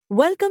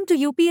Welcome to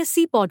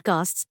UPSC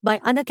Podcasts by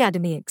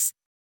Unacademics.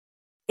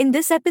 In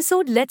this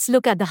episode, let's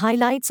look at the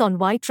highlights on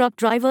why truck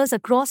drivers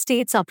across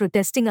states are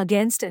protesting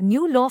against a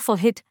new law for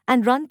hit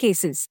and run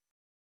cases.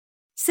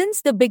 Since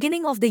the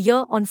beginning of the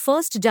year on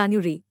 1st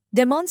January,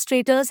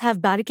 demonstrators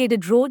have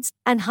barricaded roads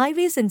and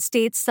highways in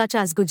states such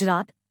as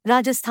Gujarat,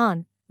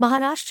 Rajasthan,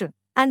 Maharashtra,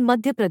 and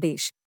Madhya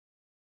Pradesh.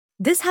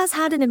 This has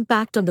had an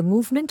impact on the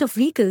movement of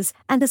vehicles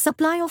and the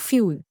supply of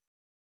fuel.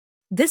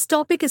 This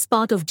topic is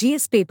part of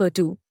GS Paper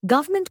 2,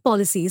 Government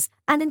Policies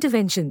and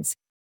Interventions.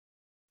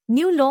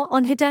 New law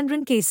on hit and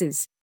run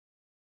cases.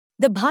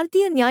 The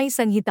Bharatiya Nyaya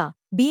Sanhita,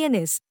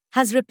 BNS,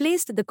 has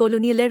replaced the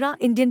colonial-era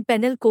Indian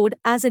Penal Code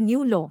as a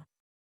new law.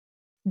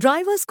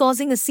 Drivers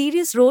causing a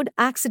serious road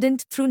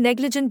accident through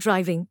negligent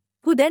driving,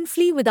 who then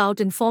flee without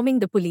informing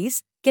the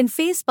police, can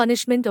face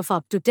punishment of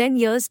up to 10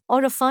 years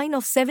or a fine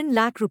of 7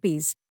 lakh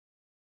rupees.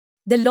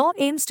 The law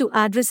aims to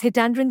address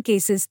hit-and-run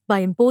cases by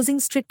imposing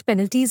strict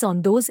penalties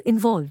on those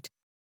involved.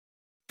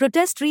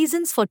 Protest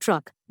reasons for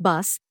truck,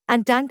 bus,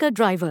 and tanker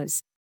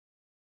drivers.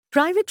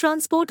 Private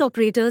transport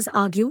operators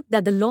argue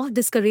that the law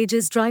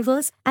discourages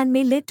drivers and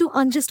may lead to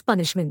unjust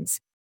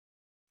punishments.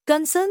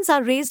 Concerns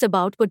are raised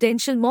about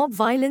potential mob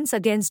violence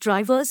against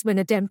drivers when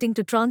attempting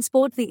to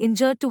transport the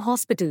injured to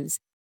hospitals.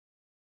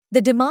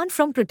 The demand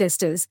from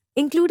protesters,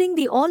 including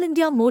the All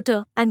India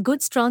Motor and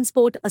Goods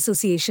Transport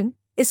Association,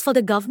 is for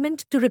the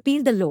government to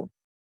repeal the law.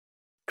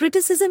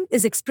 Criticism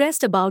is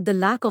expressed about the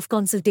lack of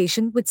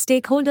consultation with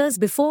stakeholders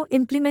before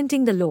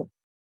implementing the law.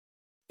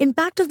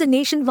 Impact of the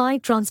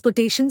nationwide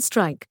transportation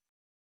strike.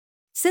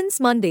 Since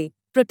Monday,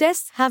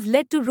 protests have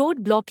led to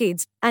road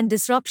blockades and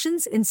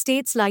disruptions in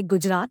states like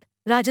Gujarat,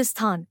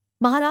 Rajasthan,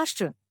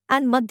 Maharashtra,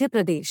 and Madhya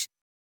Pradesh.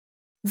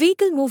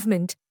 Vehicle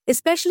movement,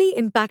 especially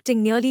impacting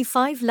nearly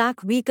 5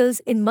 lakh vehicles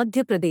in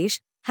Madhya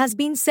Pradesh, has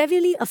been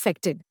severely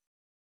affected.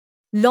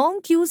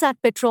 Long queues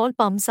at petrol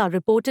pumps are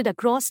reported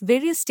across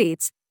various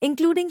states,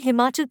 including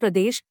Himachal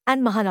Pradesh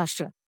and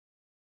Maharashtra.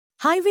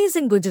 Highways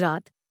in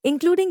Gujarat,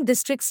 including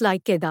districts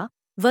like Kedah,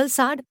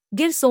 Valsad,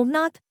 Gir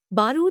Somnath,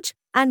 Bharuch,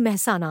 and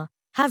Mehsana,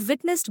 have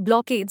witnessed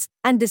blockades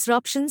and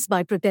disruptions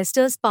by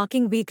protesters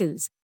parking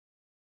vehicles.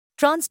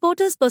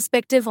 Transporters'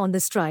 perspective on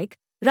the strike.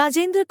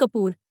 Rajendra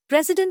Kapoor,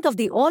 president of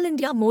the All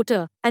India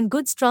Motor and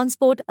Goods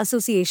Transport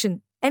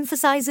Association,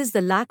 emphasizes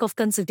the lack of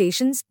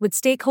consultations with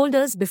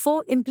stakeholders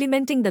before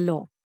implementing the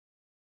law.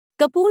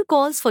 Kapoor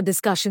calls for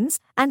discussions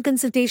and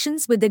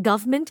consultations with the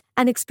government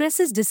and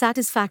expresses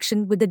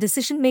dissatisfaction with the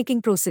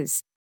decision-making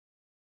process.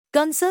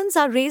 Concerns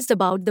are raised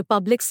about the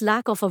public's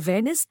lack of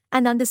awareness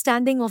and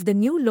understanding of the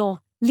new law,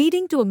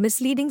 leading to a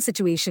misleading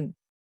situation.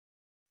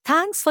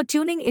 Thanks for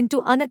tuning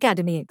into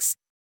Unacademics.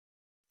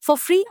 For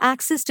free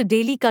access to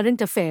daily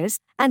current affairs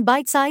and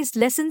bite-sized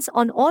lessons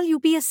on all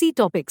UPSC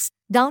topics,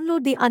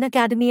 download the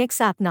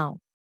Unacademics app now.